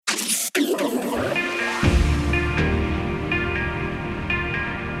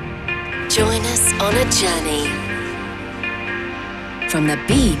Join us on a journey from the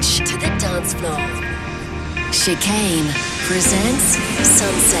beach to the dance floor. Chicane presents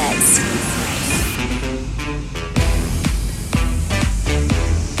Sunsets.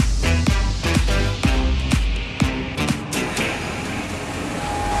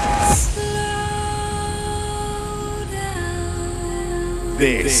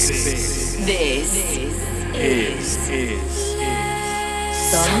 This is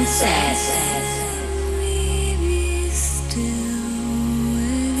Sunset.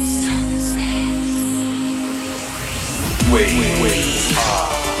 We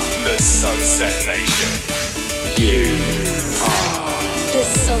are the Sunset Nation. You are The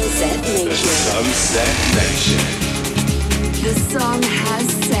Sunset the Nation. Sunset Nation. The sun has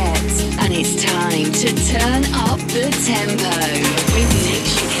set, and it's time to turn up the tempo with Nick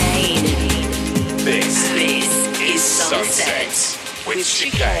Chicane. This is Sunset with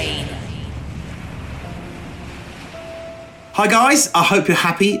Chicane. Hi guys, I hope you're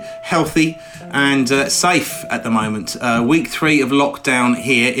happy, healthy and safe at the moment. Week 3 of lockdown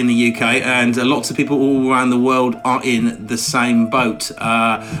here in the UK, and lots of people all around the world are in the same boat.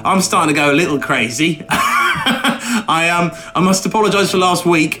 I'm starting to go a little crazy. I must apologise for last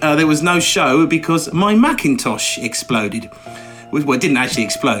week. There was no show because my Macintosh exploded. Well, it didn't actually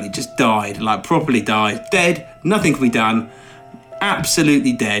explode, it just died, like properly died. Dead, nothing can be done.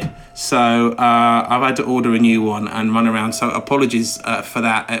 Absolutely dead. So I've had to order a new one and run around. So apologies for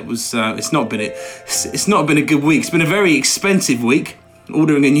that. It's not been a good week. It's been a very expensive week.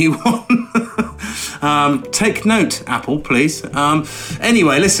 Ordering a new one. Take note, Apple, please.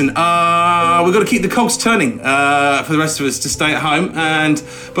 Anyway, listen. We've got to keep the cogs turning for the rest of us to stay at home.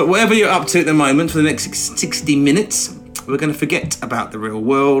 But whatever you're up to at the moment, for the next 60 minutes, we're going to forget about the real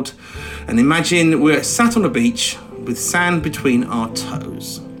world and imagine we're sat on a beach with sand between our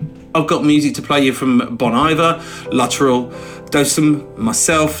toes. I've got music to play you from Bon Iver, Luttrell, Dosem,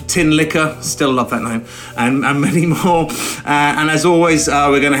 myself, Tinlicker, still love that name, and many more. And as always,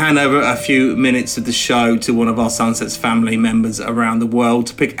 we're going to hand over a few minutes of the show to one of our Sunsets family members around the world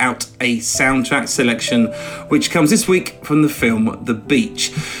to pick out a soundtrack selection, which comes this week from the film The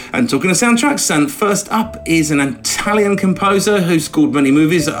Beach. And talking of soundtracks, and first up is an Italian composer who's scored many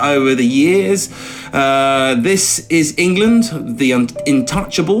movies over the years. This is England, The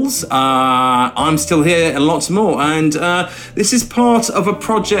Untouchables, I'm Still Here, and lots more. And this is part of a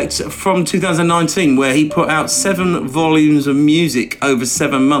project from 2019 where he put out 7 volumes of music over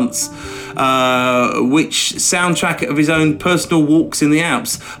 7 months, which soundtrack of his own personal walks in the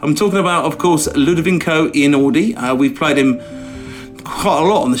Alps. I'm talking about, of course, Ludovico Einaudi. We've played him quite a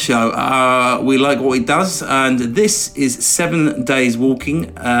lot on the show. We like what he does, and this is 7 days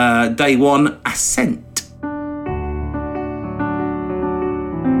walking, day 1, Ascent.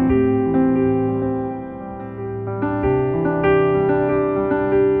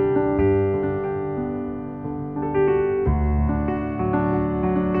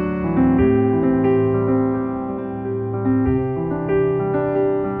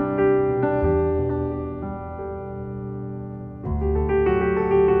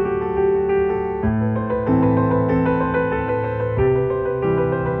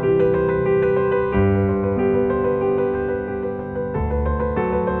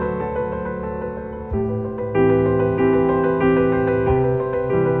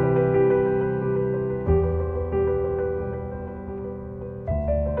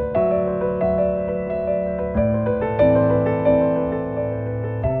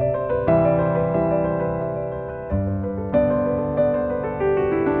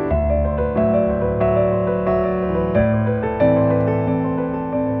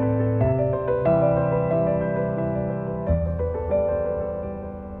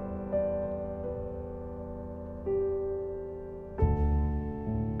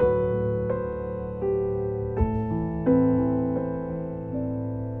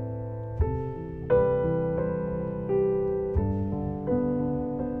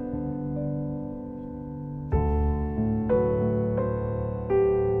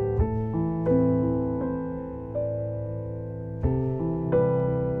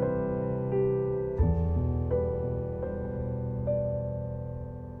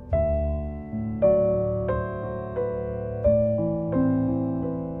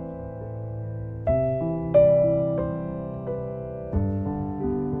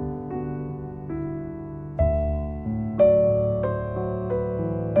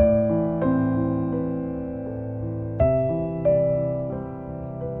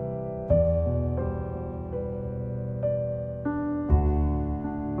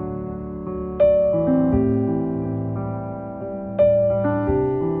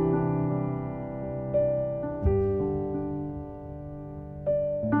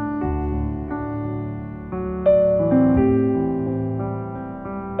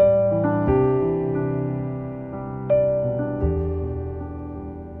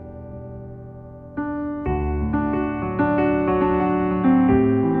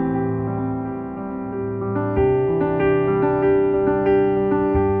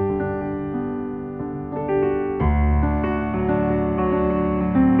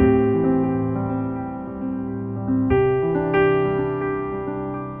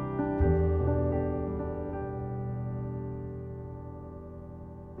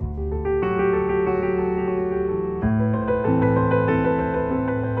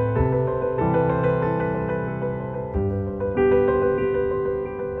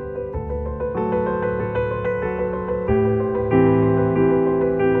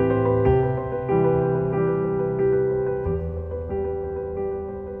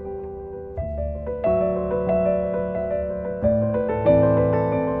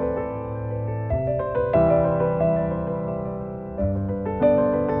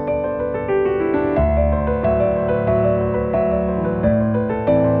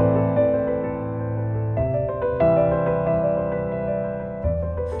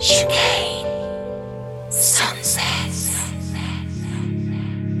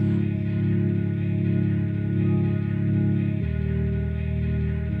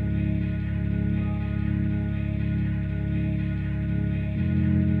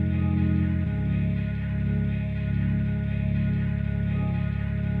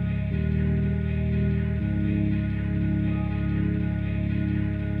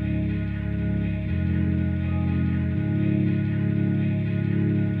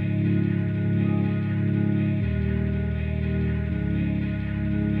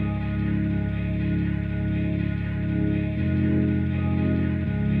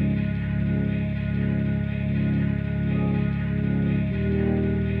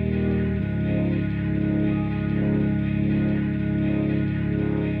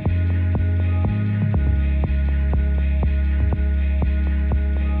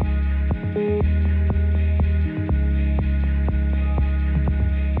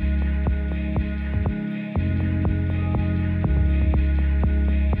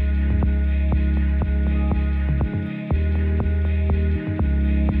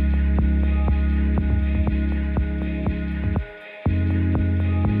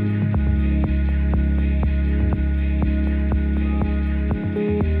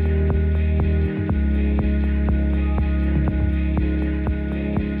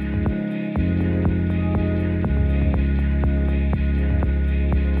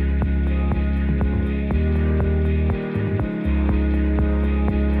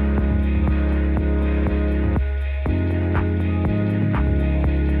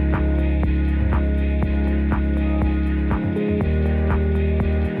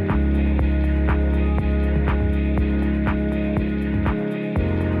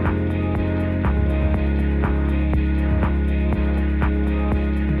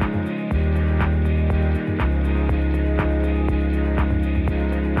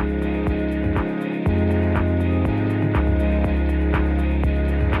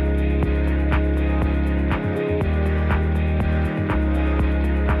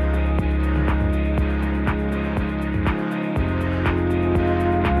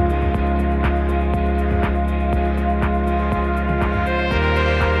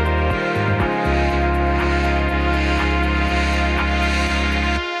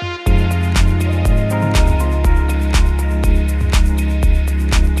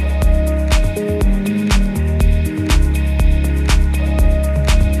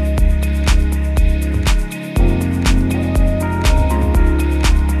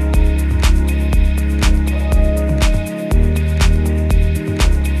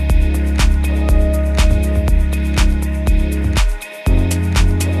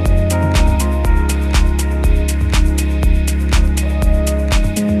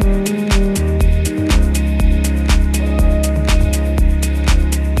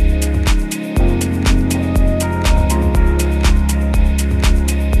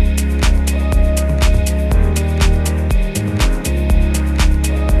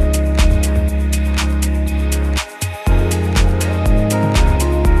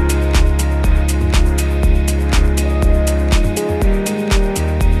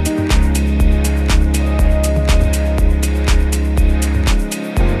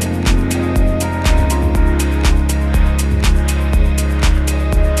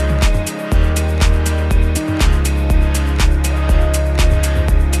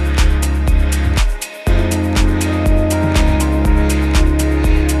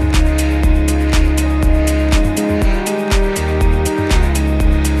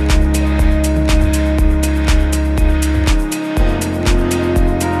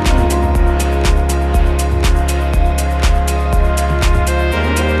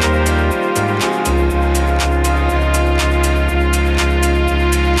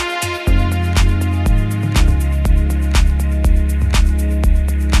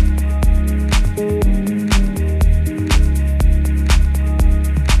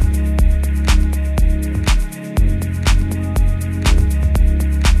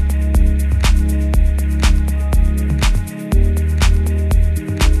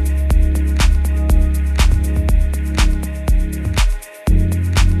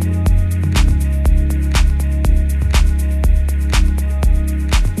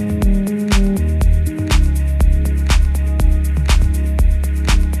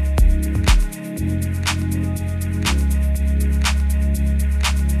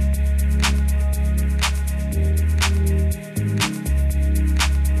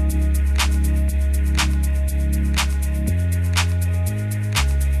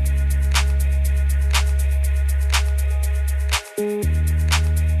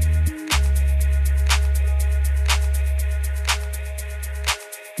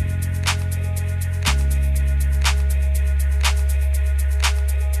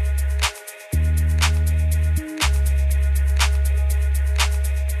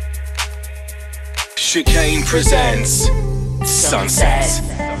 Chicane presents Sunset.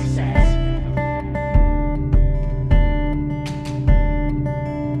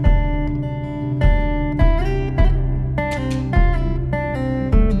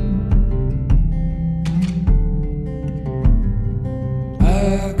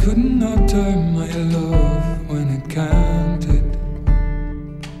 I could not time my love when it counted.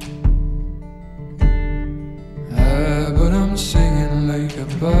 But I'm singing like a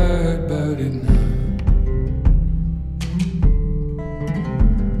bird about it now.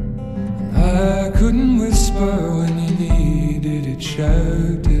 I couldn't whisper when you needed it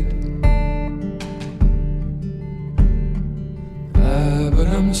shouted. But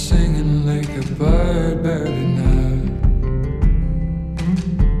I'm singing like a bird about it now.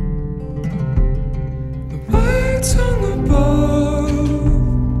 The birds hung above,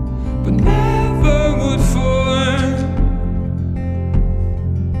 but never would form.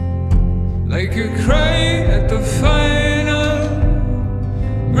 Like a cry at the final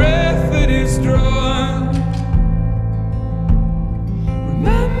breath that is drawn.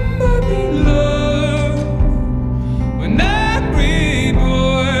 Remember me, love, when I'm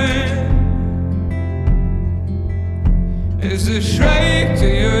reborn. Is a shrike to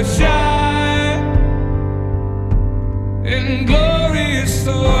your shine in glorious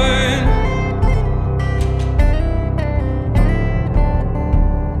thorn.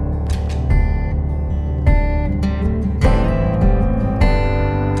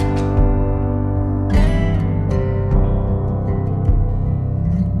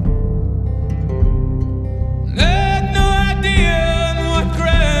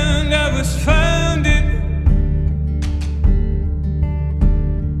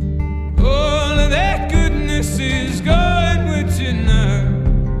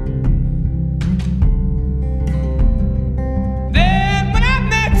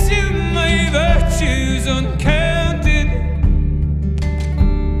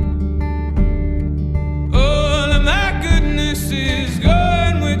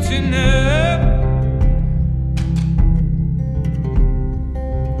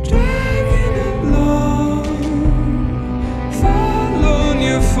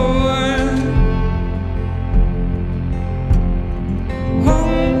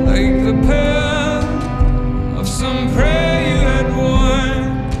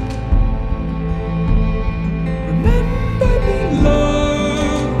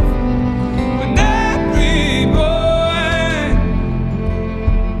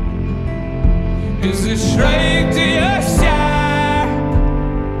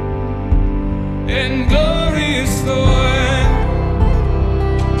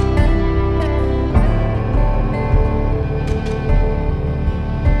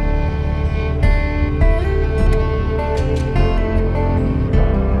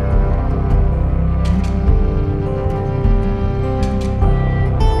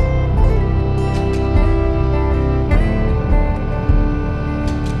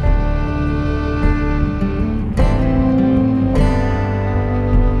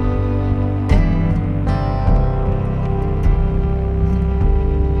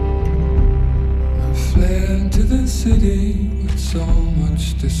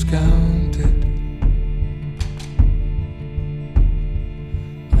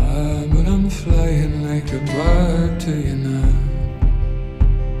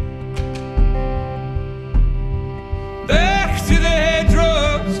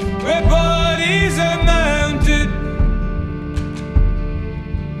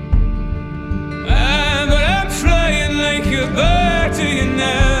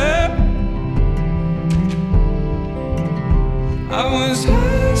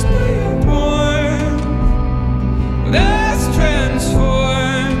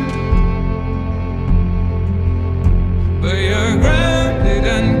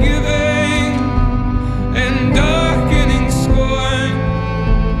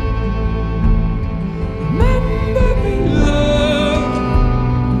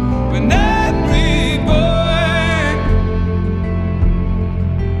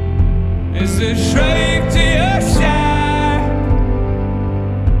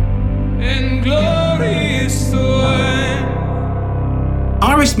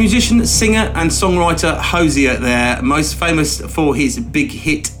 Musician, singer and songwriter Hozier there, most famous for his big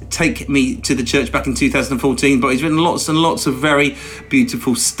hit Take Me to the Church back in 2014, but he's written lots and lots of very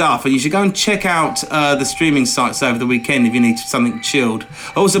beautiful stuff, and you should go and check out the streaming sites over the weekend if you need something chilled.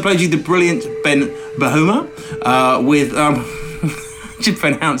 I also played you the brilliant Böhmer with how do you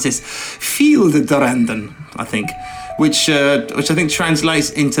pronounce this? Fliederregen, I think, which I think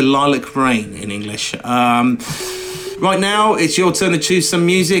translates into lilac rain in English. Right now, it's your turn to choose some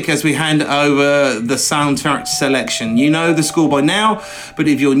music as we hand over the soundtrack selection. You know the score by now, but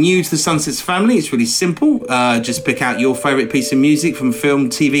if you're new to the Sunsets family, it's really simple. Just pick out your favourite piece of music from film,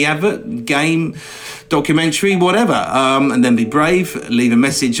 TV advert, game, documentary, whatever, and then be brave. Leave a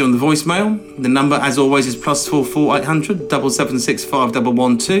message on the voicemail. The number, as always, is +44 800 776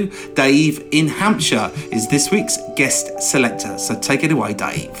 5112. Dave in Hampshire is this week's guest selector, so take it away,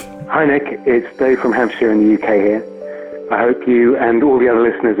 Dave. Hi Nick, it's Dave from Hampshire in the UK here. I hope you and all the other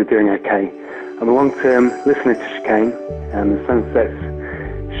listeners are doing okay. I'm a long-term listener to Chicane, and the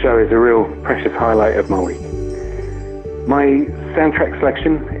Sunsets show is a real precious highlight of my week. My soundtrack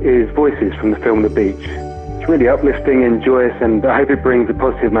selection is Voices from the film The Beach. It's really uplifting and joyous, and I hope it brings a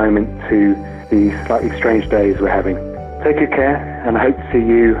positive moment to the slightly strange days we're having. Take good care, and I hope to see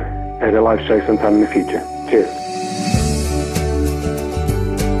you at a live show sometime in the future. Cheers.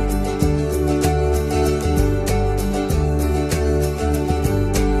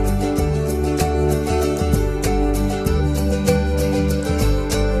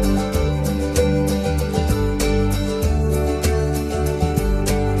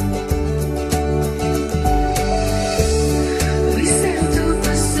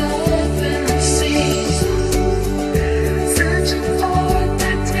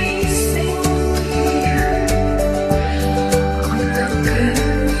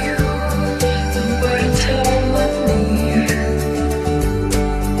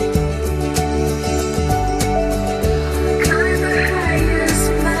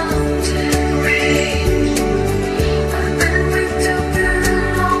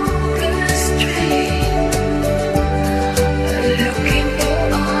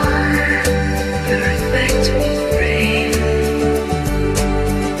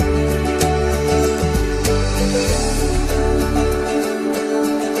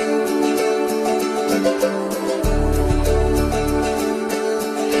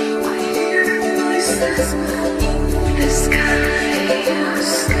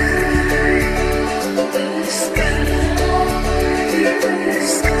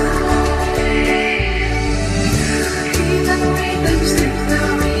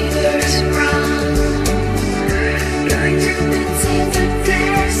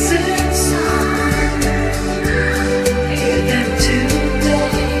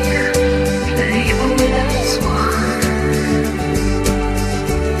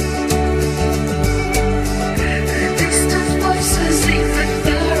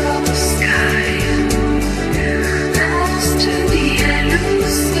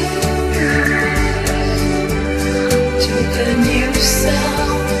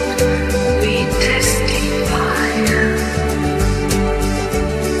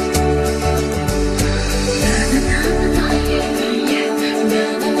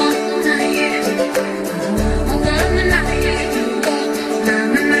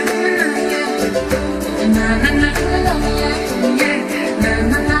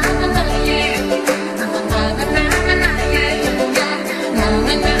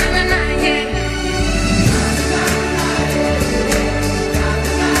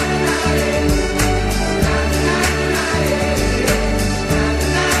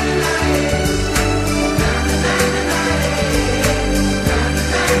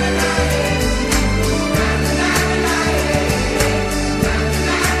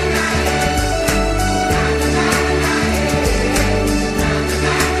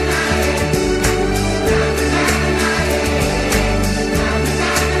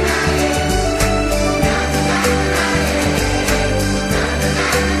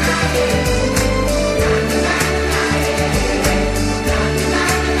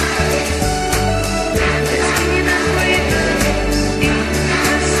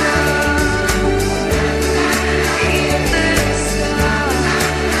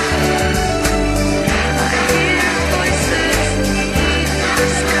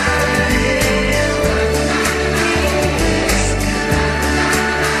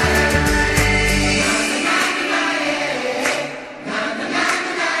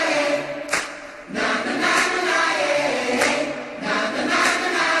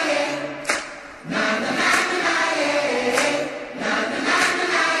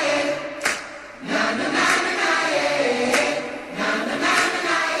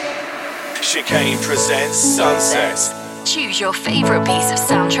 Chicane presents Sunset. Choose your favourite piece of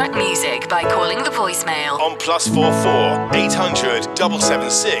soundtrack music by calling the voicemail On +44 800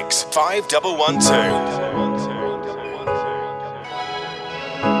 776 5112.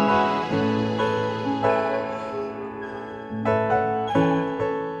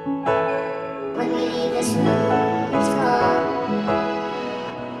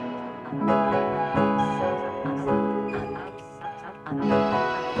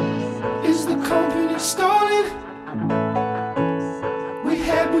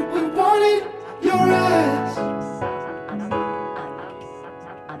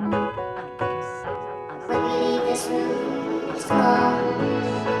 this room is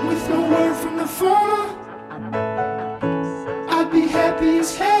gone. With no word from the former, I'd be happy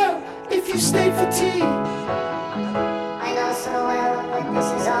as hell if you stayed for tea. I know so well that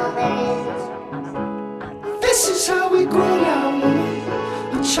this is all there is. This is how we grow now,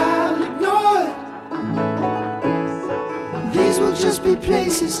 a child ignored. These will just be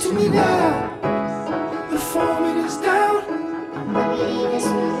places to me now. The foreman is down, When we leave this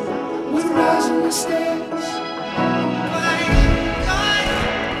room, we're rising the stairs.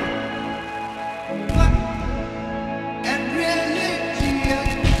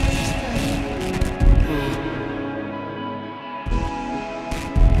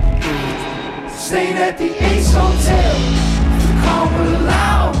 Staying at the Ace Hotel, the call will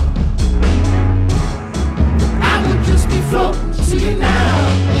allow. I would just be floating to you now.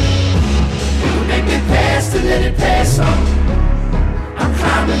 It would make me pass to let it pass on. I'm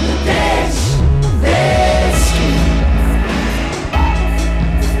climbing the dash, that scheme.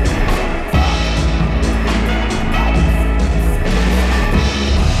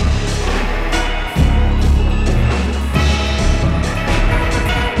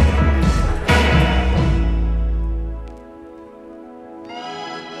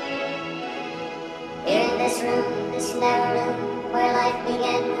 here in this room, this narrow room, where life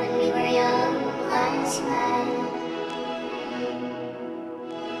began when we were young, lies high.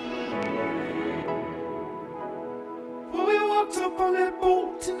 When we walked up on that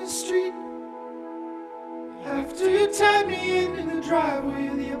bolt in the street, after you tied me in the driveway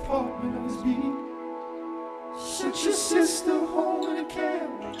of the apartment I was beat, sent your sister home in a cab.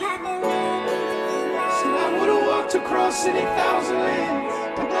 Said I would've walked across any thousand lands,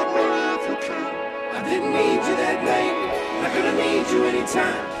 but not really if you can. I didn't need you that night, not gonna need you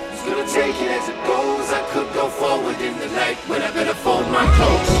anytime. Just gonna take it as it goes. I could go forward in the night when I better fold my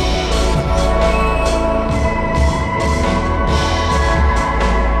clothes.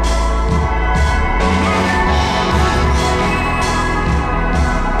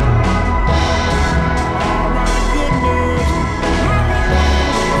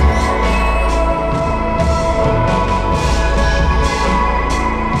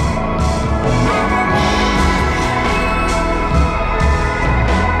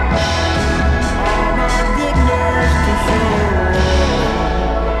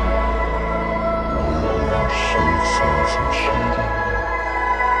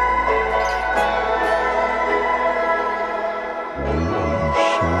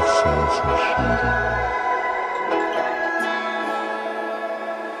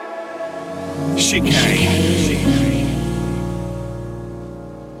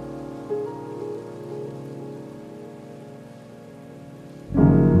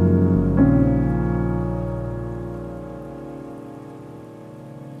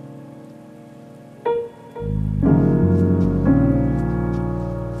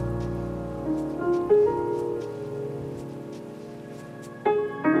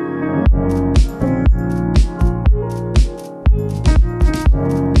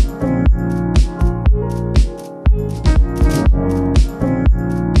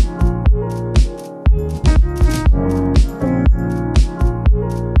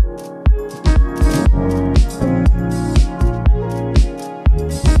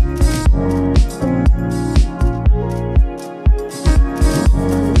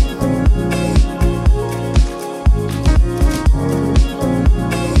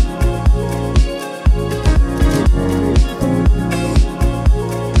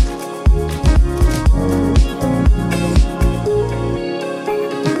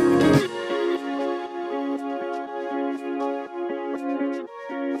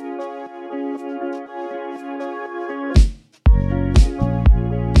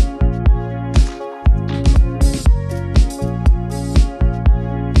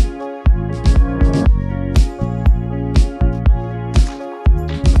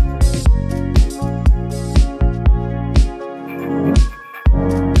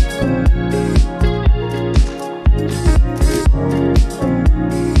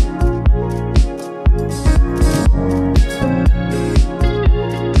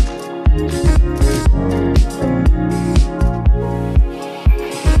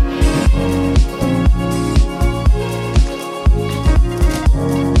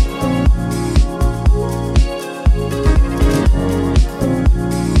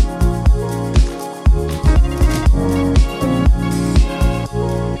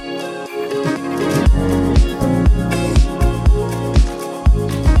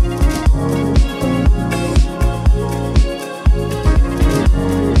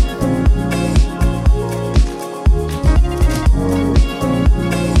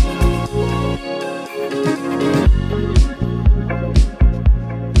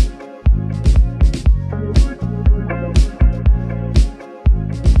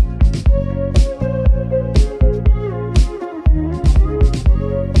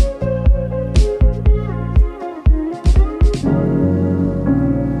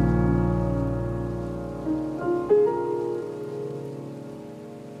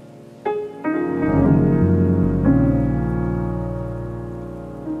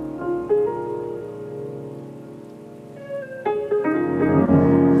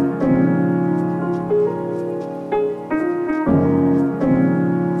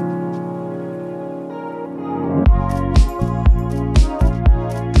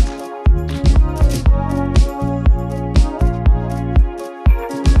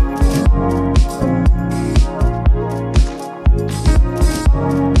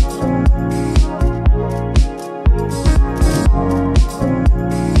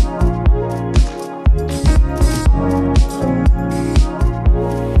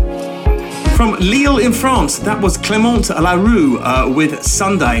 Lille in France, that was Clément Leroux with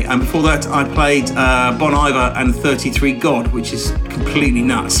Sunday, and before that I played Bon Iver and 33 God, which is completely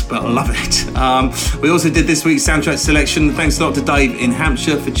nuts, but I love it. We also did this week's soundtrack selection. Thanks a lot to Dave in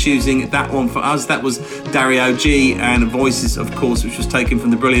Hampshire for choosing that one for us. That was Dario G and Voices, of course, which was taken from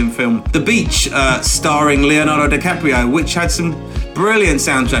the brilliant film The Beach, starring Leonardo DiCaprio, which had some brilliant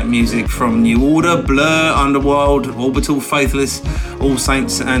soundtrack music from New Order, Blur, Underworld, Orbital, Faithless, All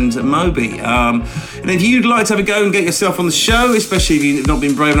Saints and Moby. And if you'd like to have a go and get yourself on the show, especially if you've not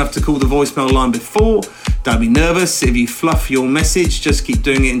been brave enough to call the voicemail line before, don't be nervous. If you fluff your message, just keep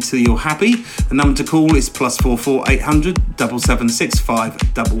doing it until you're happy. The number to call is +44 800 776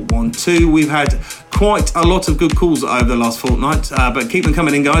 5112. We've had quite a lot of good calls over the last fortnight, but keep them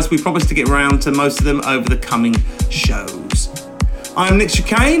coming in, guys. We promise to get round to most of them over the coming shows. I'm Nick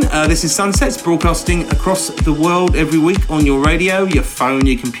Chicane. This is Sunsets, broadcasting across the world every week on your radio, your phone,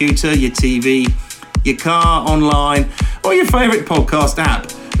 your computer, your TV, your car, online, or your favourite podcast app.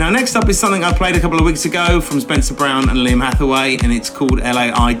 Now, next up is something I played a couple of weeks ago from Spencer Brown and Liam Hathaway, and it's called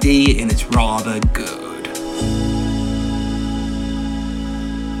LAID, and it's rather good.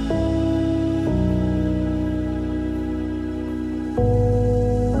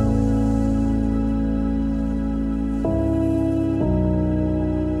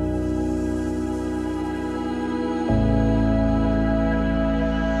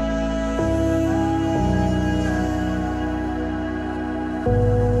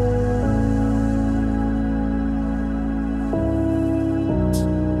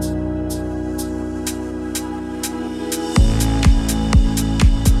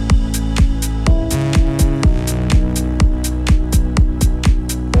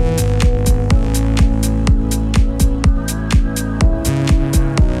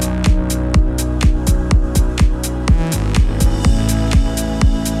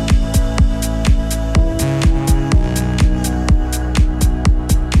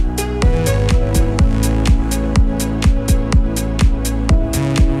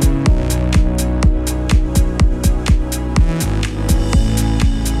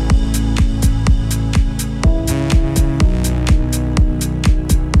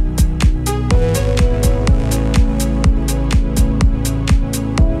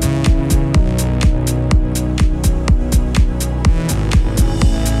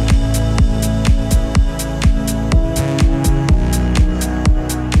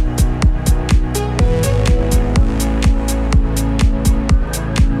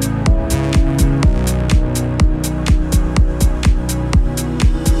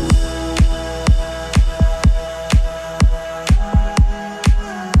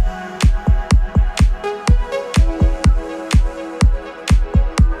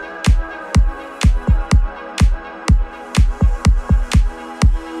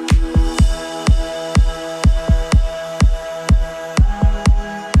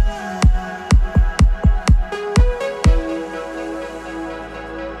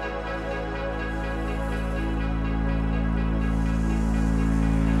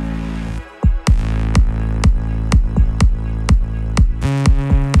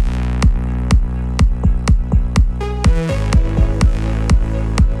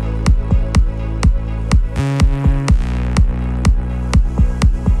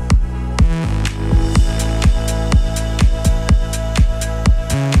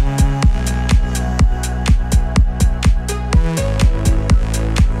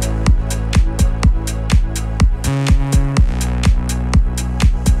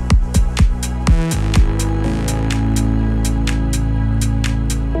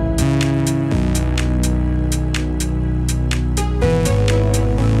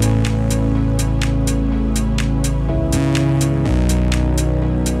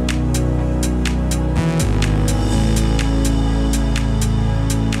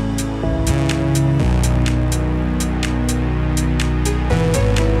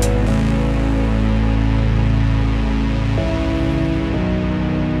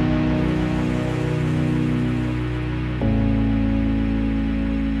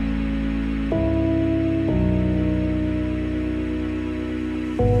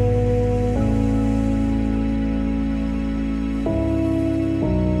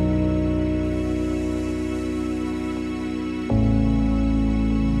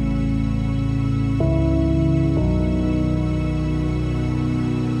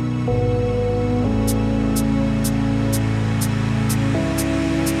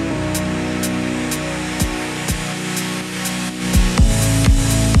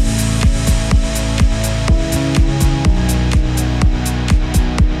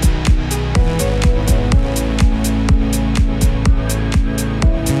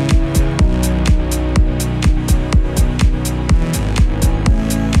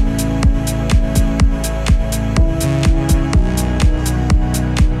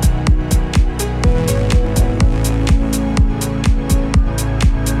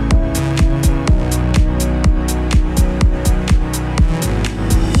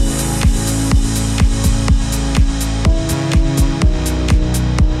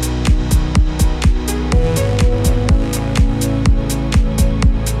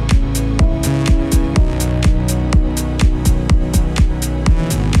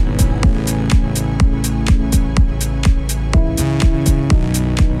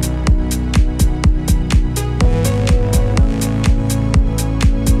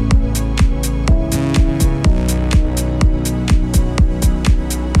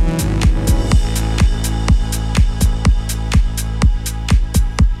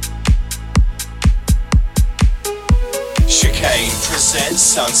 presents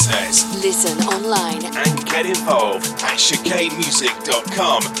Sunset. Listen online And get involved at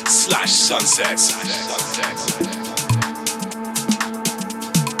chicanemusic.com/sunset.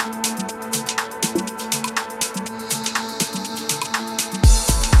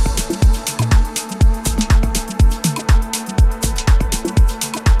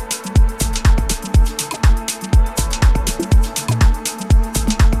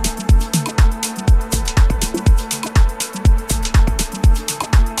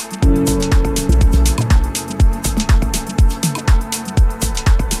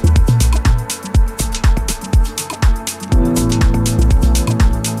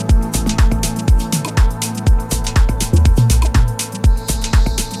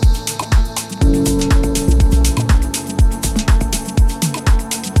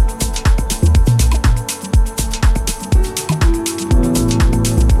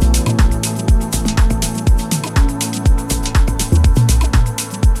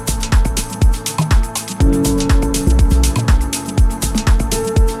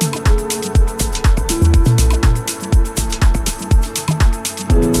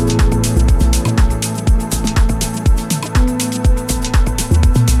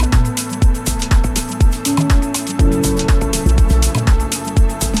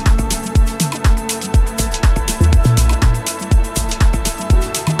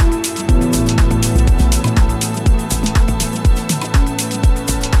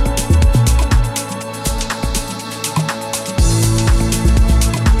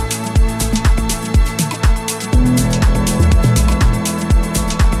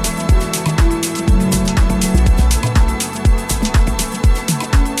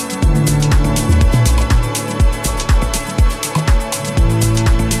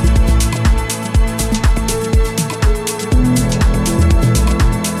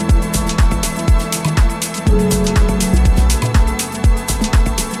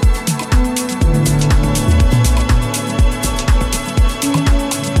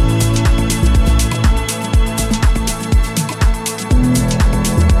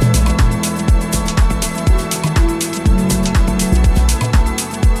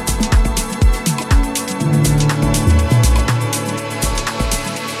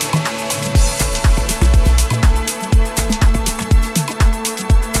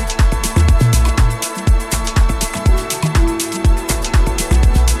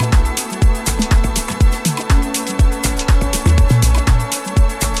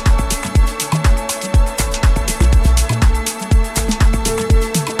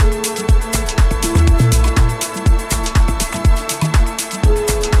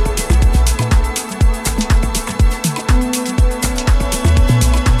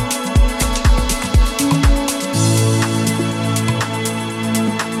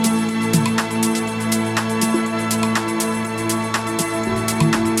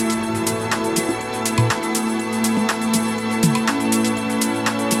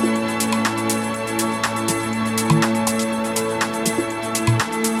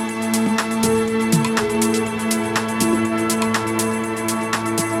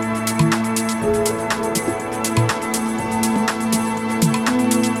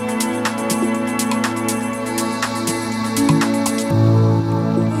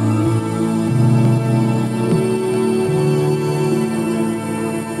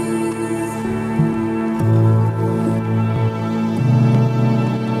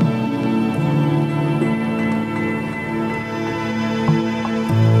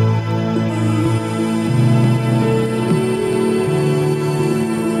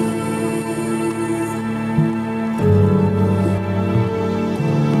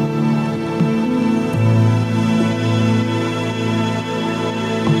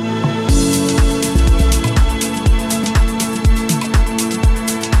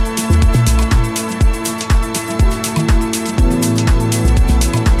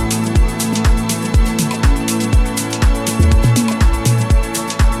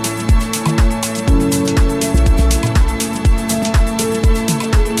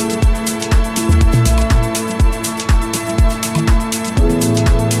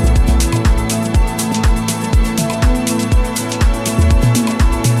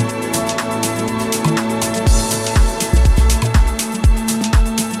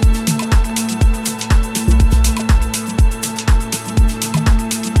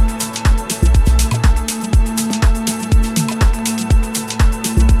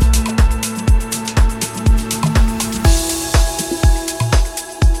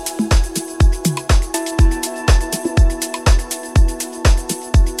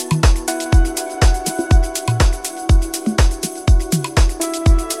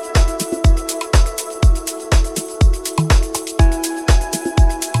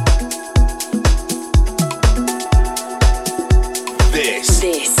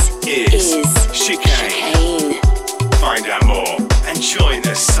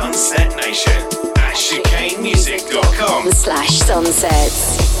 Sunset Nation at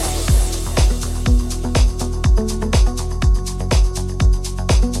chicanemusic.com/sunsets.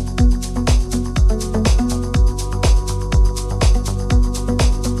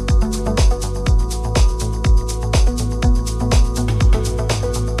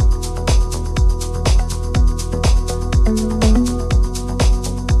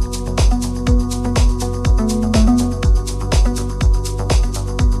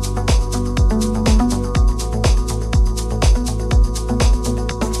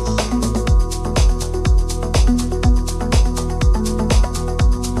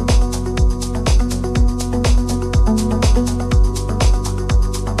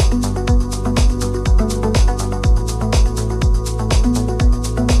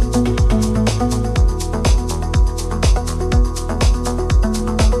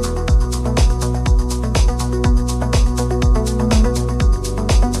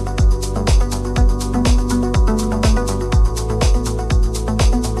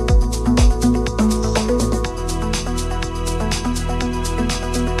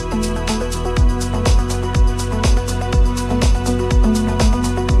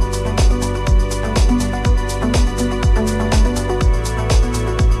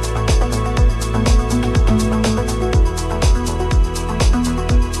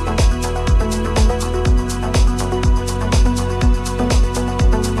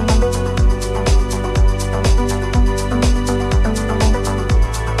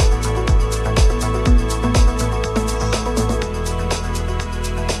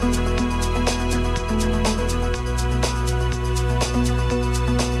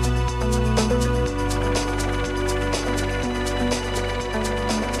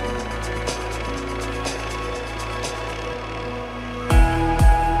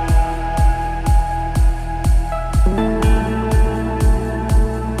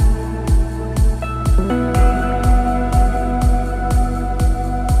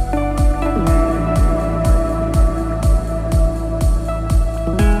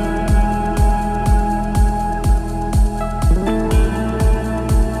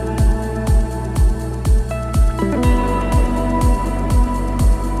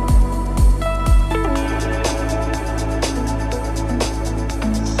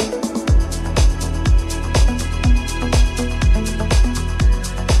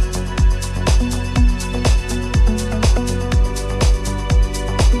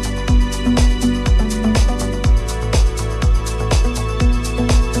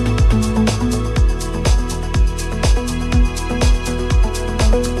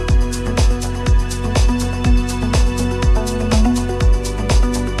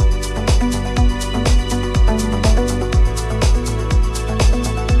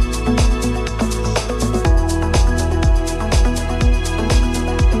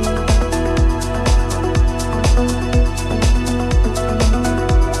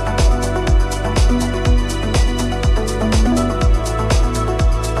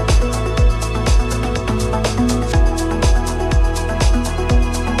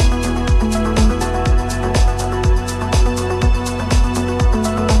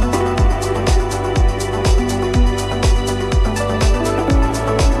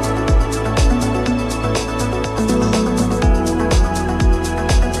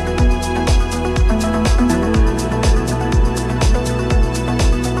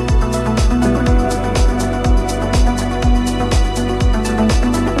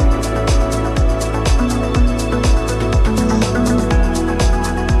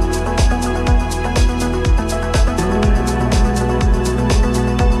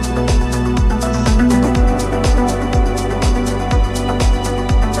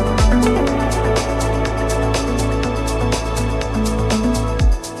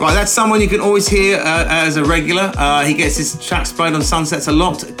 Right, that's someone you can always hear as a regular. He gets his tracks played on Sunsets a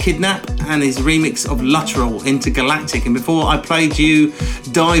lot. Kidnap and his remix of Luttrell, Intergalactic. And before I played you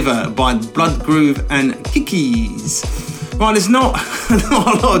Diver by Blood Groove and Kikis. Right, there's not a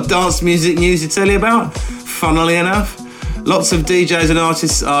lot of dance music news to tell you about, funnily enough. Lots of DJs and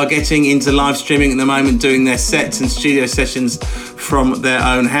artists are getting into live streaming at the moment, doing their sets and studio sessions from their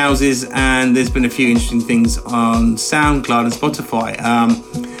own houses, and there's been a few interesting things on SoundCloud and Spotify.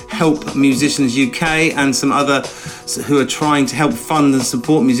 Help Musicians UK and some other who are trying to help fund and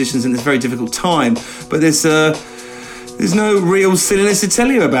support musicians in this very difficult time. But there's no real silliness to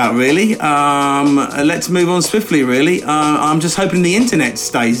tell you about, really. Let's move on swiftly, really. I'm just hoping the internet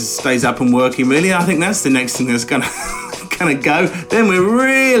stays up and working, really. I think that's the next thing that's gonna go. Then we're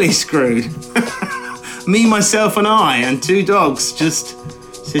really screwed. Me, myself and I and two dogs just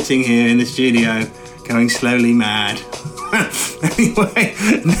sitting here in the studio going slowly mad. Anyway,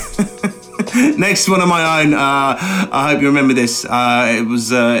 next one of my own. I hope you remember this. It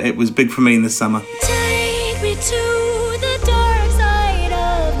was big for me in the summer. Take me to the dark side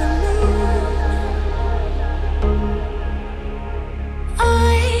of the moon.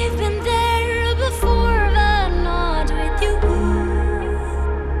 I've been there before, but not with you.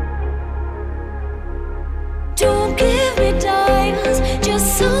 Don't give me diamonds,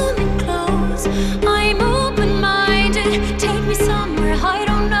 just sew me clothes. I'm open-minded, take me somewhere I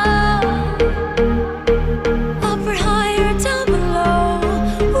don't know. Up or higher, down below.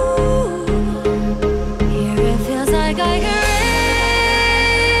 Ooh, here it feels like I can race.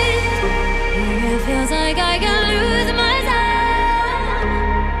 Here it feels like I can lose myself.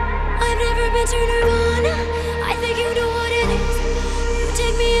 I've never been to Nirvana, I think you know what it is. You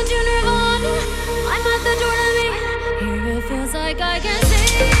take me into Nirvana, I'm at the door to me. Here it feels like I can see.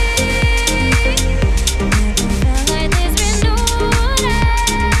 Never felt like this with no one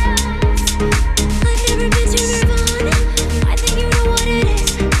else. I've never been to Nirvana, I think you know what it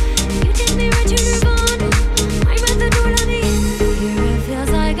is. You take me right to Nirvana, I'm at the door to me. Here it feels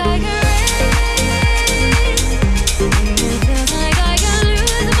like I can race. Here it feels like I can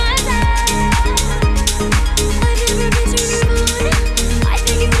lose myself.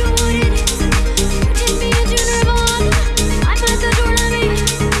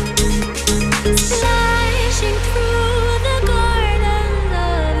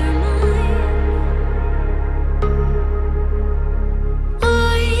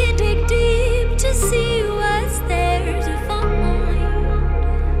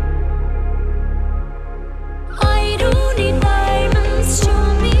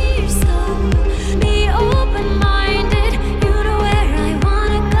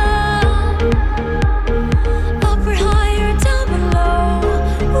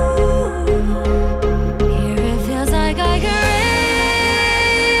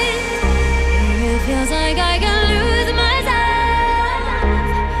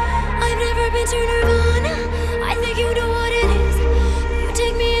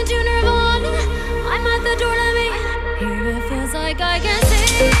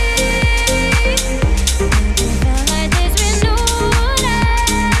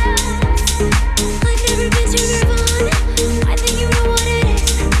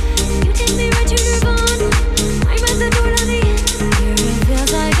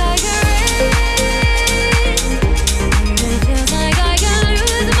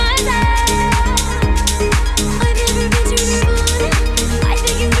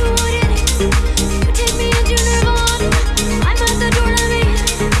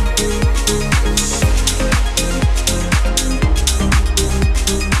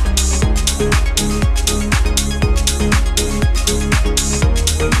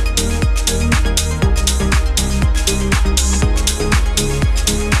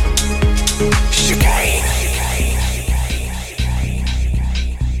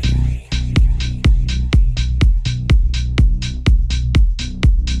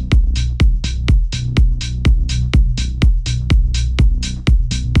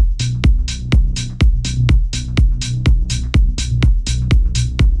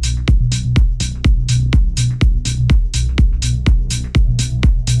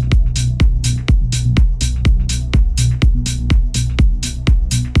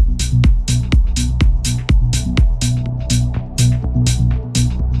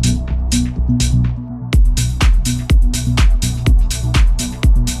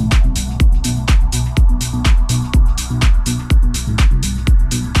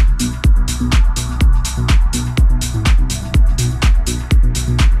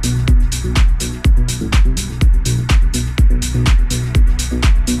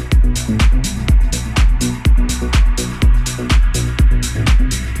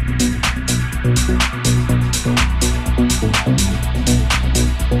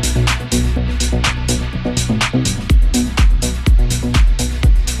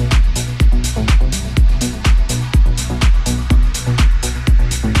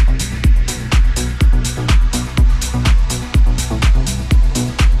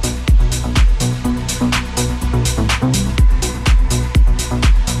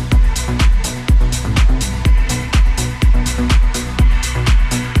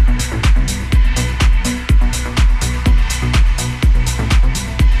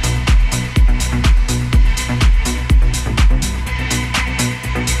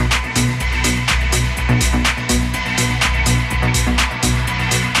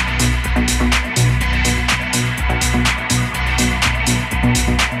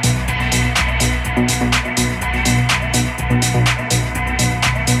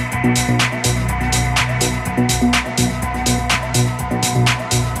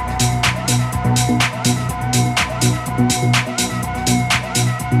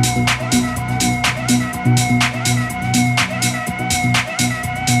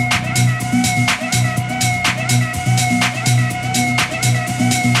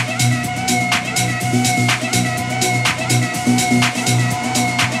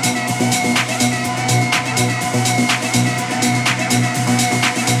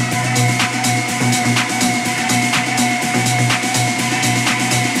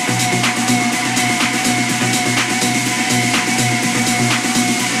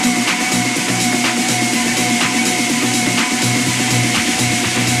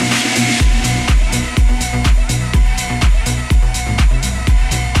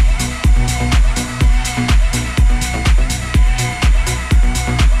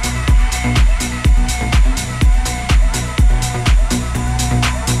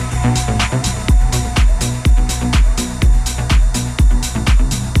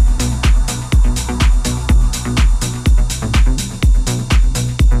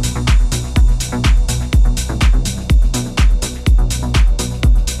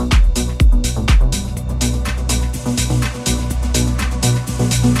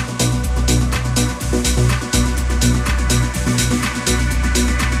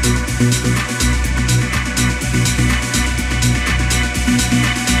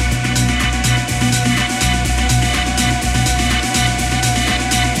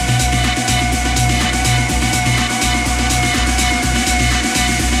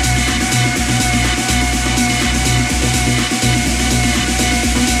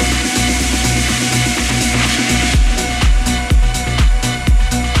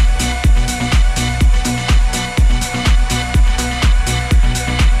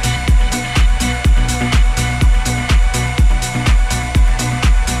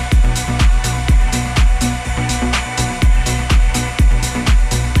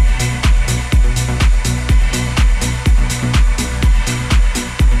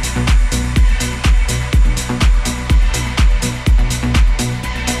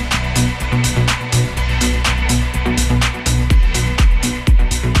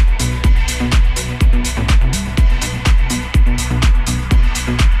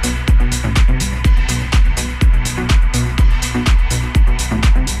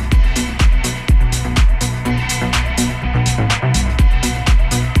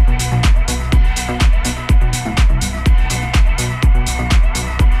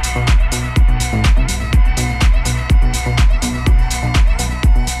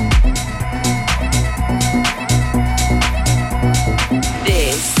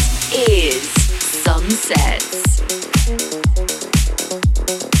 Sunsets.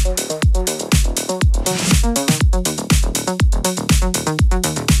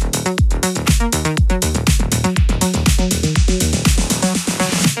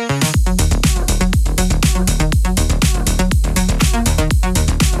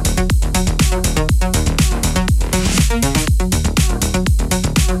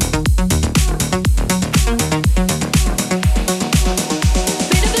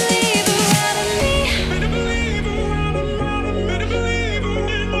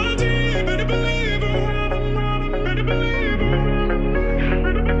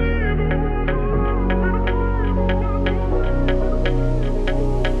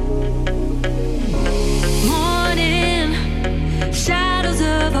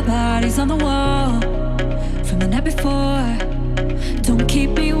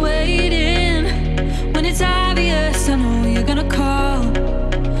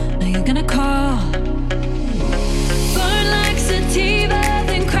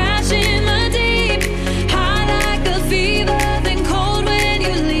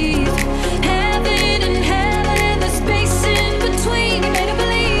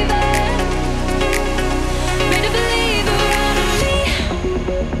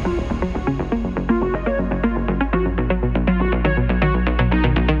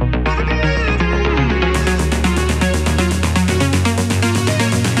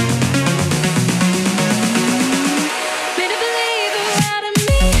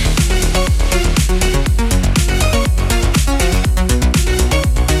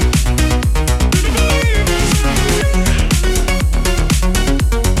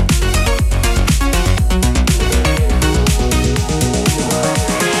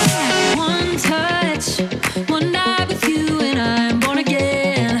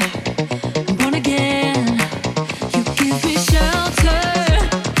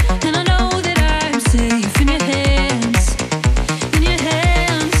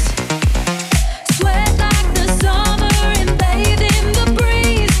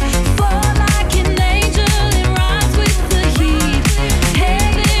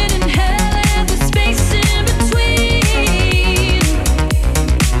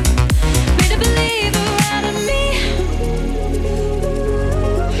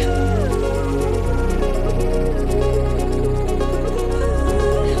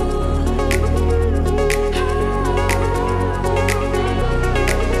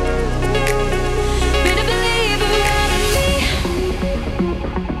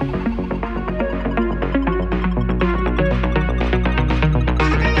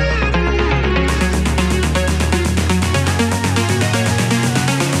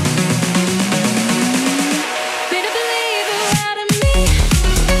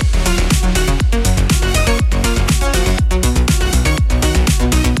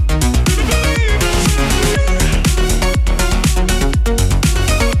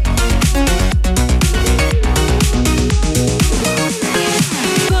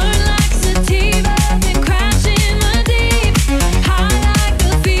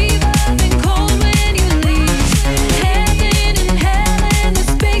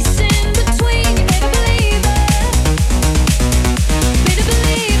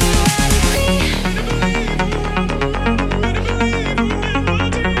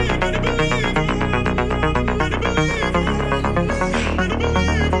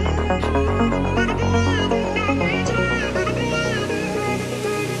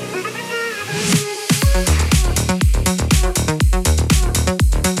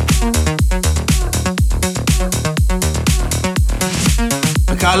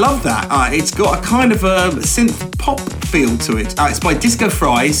 I love that. It's got a kind of a synth pop feel to it. It's by Disco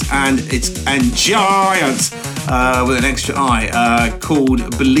Fries and Giiants with an extra I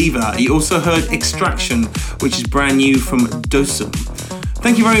called Believer. You also heard Extraction, which is brand new from Dosem.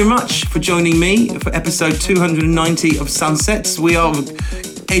 Thank you very much for joining me for episode 290 of Sunsets. We are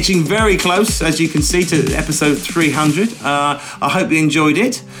edging very close, as you can see, to episode 300. I hope you enjoyed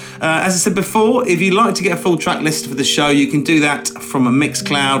it. As I said before, if you'd like to get a full track list for the show, you can do that from a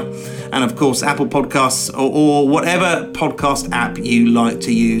Mixcloud and, of course, Apple Podcasts or whatever podcast app you like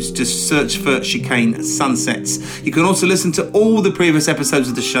to use. Just search for Chicane Sunsets. You can also listen to all the previous episodes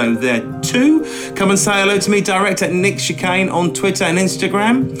of the show there too. Come and say hello to me direct at Nick Chicane on Twitter and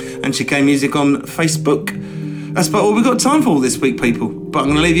Instagram, and Chicane Music on Facebook. That's about all we've got time for this week, people. But I'm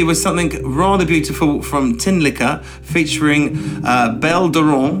going to leave you with something rather beautiful from Tinlicker featuring Belle,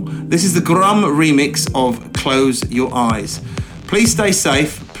 Doron. This is the Grum remix of Close Your Eyes. Please stay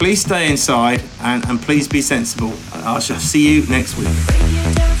safe, please stay inside, and please be sensible. I shall see you next week.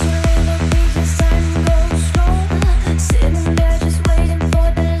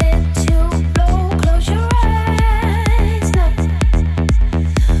 Close your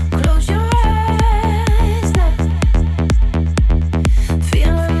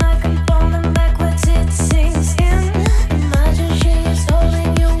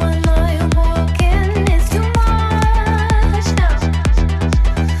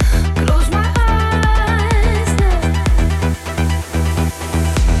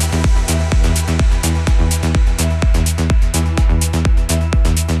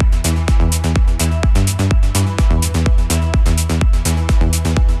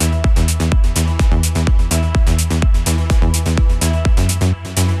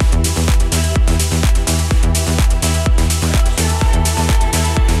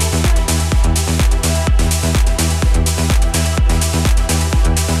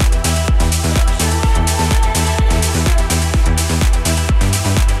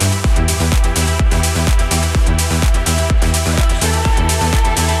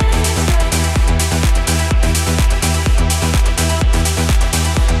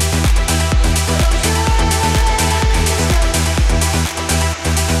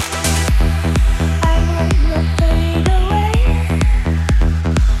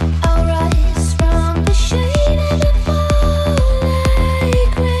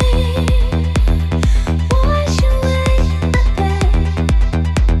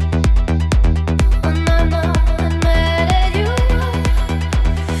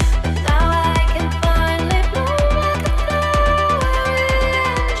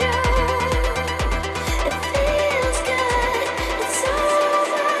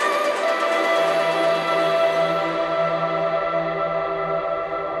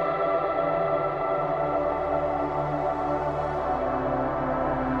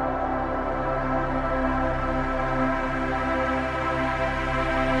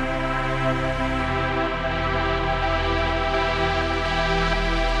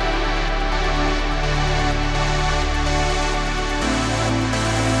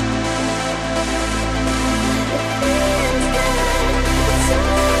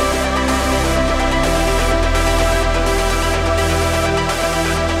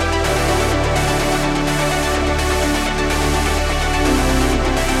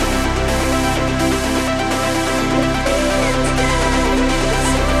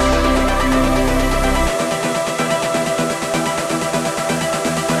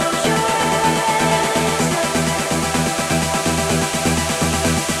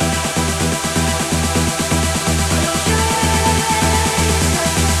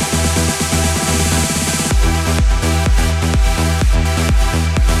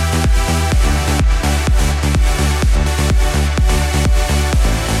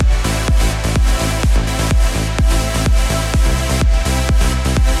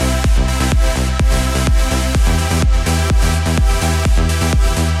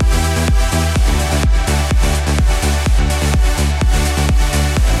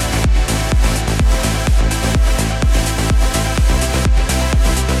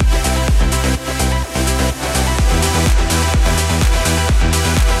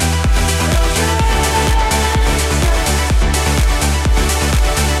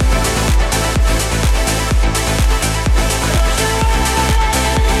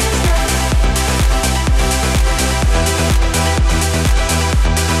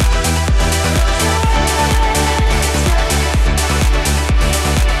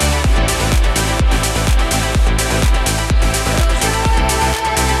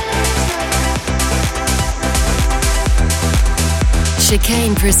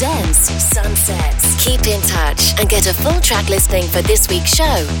Chicane presents Sunsets. Keep in touch and get a full track listing for this week's show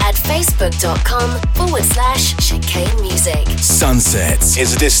at facebook.com/Chicane Music. Sunsets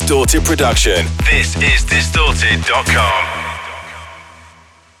is a Distorted production. This is distorted.com.